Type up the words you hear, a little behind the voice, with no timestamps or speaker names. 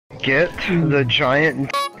get the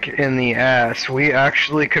giant in the ass, we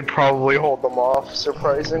actually could probably hold them off,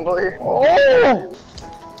 surprisingly. Oh!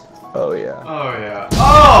 Oh yeah. Oh yeah.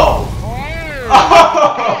 Oh!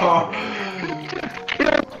 Oh!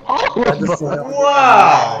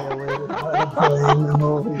 Wow!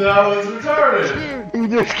 That was retarded! He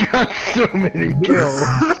just got so many kills.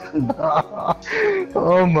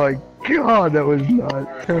 Oh my god, that was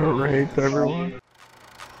nuts. Raped everyone.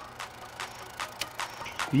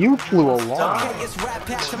 You flew along.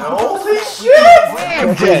 Holy shit!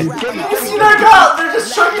 You see that guy? They're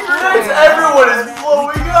just chucking grenades. Everyone is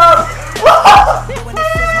blowing up.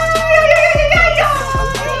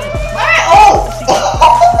 Oh!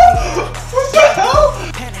 What the hell?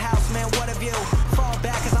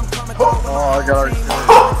 Oh, I got it.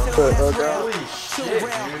 Holy shit, dude.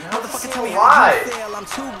 How the fuck is he alive?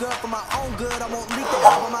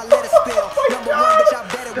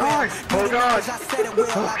 Oh god!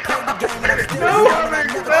 No!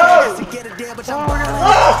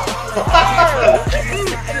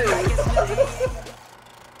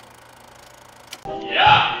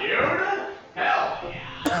 Yeah, dude! Hell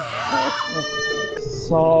yeah!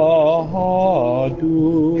 Saw,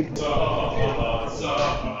 dude.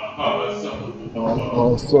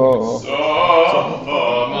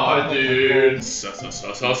 My dude.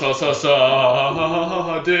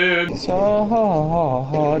 Dude.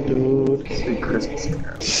 Dude. Sweet Christmas.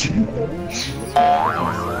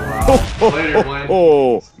 Later, Blaine.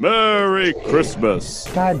 Oh, Merry Christmas.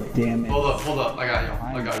 God damn it. Hold up. I got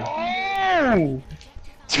you.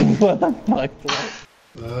 What the fuck?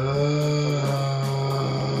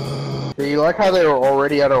 Do you like how they were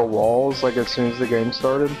already at our walls, like as soon as the game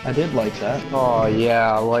started? I did like that. Oh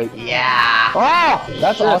yeah, like oh,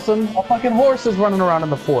 That's awesome. A fucking horse is running around in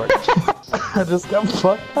the fort. I just got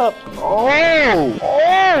fucked up. Oh!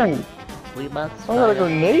 I got a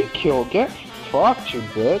grenade kill. Get fucked, you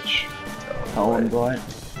bitch. Tell him, Dwight.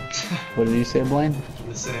 What did you say, Blaine?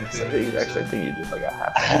 The same thing. The exact same thing you did like a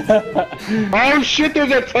half. Oh shit,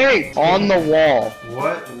 there's a tank on the wall.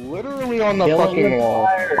 What? Literally on the fucking wall.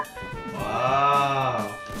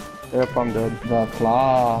 Wow. Yep, I'm dead. The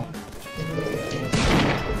claw.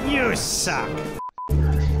 You suck.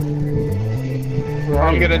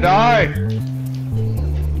 I'm gonna die.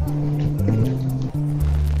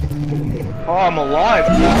 Oh, I'm alive.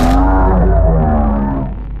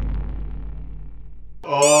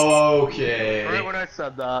 Okay. Right when I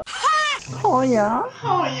said that. Oh yeah.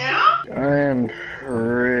 Oh yeah? I am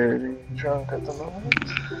pretty drunk at the moment.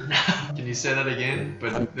 Can you say that again?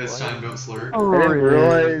 But this time don't slur. I didn't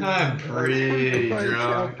realize. I'm pretty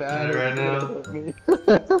drunk right now.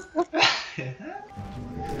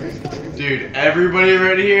 Dude, everybody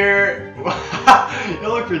right here. You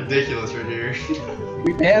look ridiculous right here.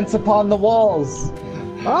 We dance upon the walls.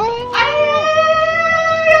 Oh!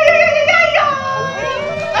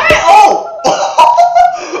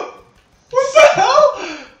 What the hell?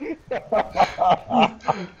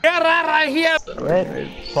 Get out of here! Red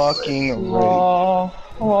fucking red.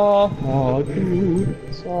 Dude.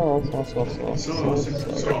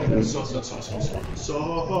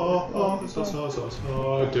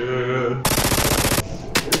 Dude.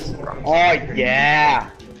 Oh yeah!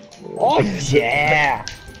 Oh yeah!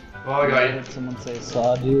 Oh, I got you. Did someone say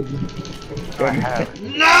saw, dude?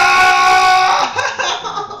 No!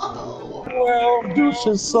 Well,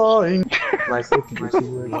 douches sawing. What?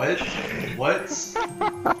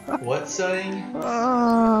 What saying?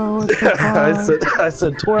 Oh, I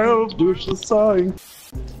said 12 douches sawing.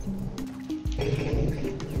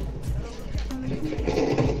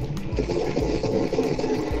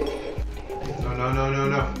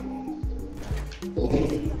 No.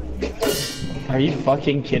 Are you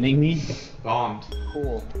fucking kidding me? Bombed.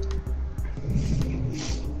 Cool.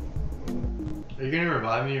 Are you gonna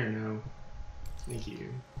revive me or no? Thank you.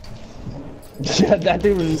 That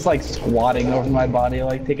dude was just like squatting over my body,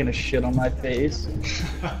 like taking a shit on my face.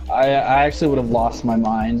 I actually would have lost my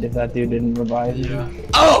mind if that dude didn't revive me. Yeah.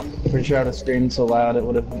 Oh! Pretty sure I'd have screamed so loud it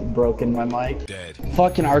would have broken my mic. Dead.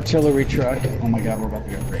 Fucking artillery truck. Oh my god, we're about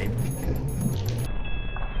to get raped.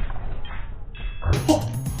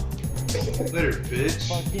 Later, bitch.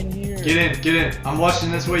 Fucking here. Get in. I'm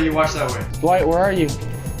watching this way, you watch that way. Dwight, where are you?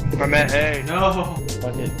 I'm at A. No.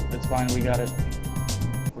 Fuck it. It's fine, we got it.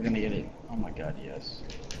 We're gonna get it. Oh my god, yes.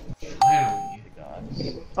 Finally. God.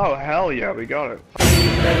 Oh hell yeah, we got it.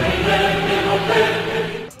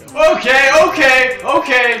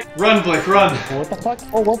 Okay. Run, Blake, run. What the fuck?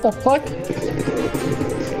 Oh, what the fuck?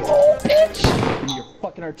 Oh, bitch! Give me your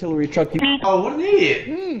fucking artillery truck, you. Oh, what an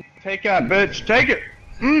idiot. Take that, bitch. Take it.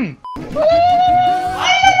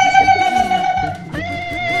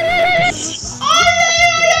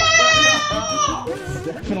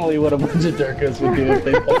 what a bunch of Durkas would do if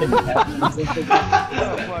they fucking had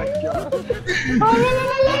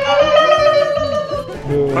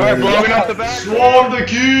Alright, blowing up the back. Swarm the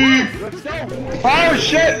key! Let's go. Oh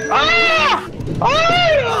shit! Ah!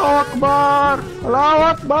 Allahu Akbar! Allahu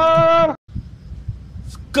Akbar!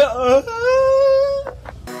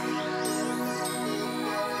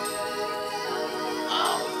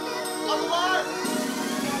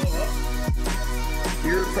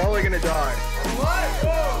 You're probably gonna die.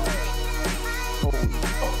 What?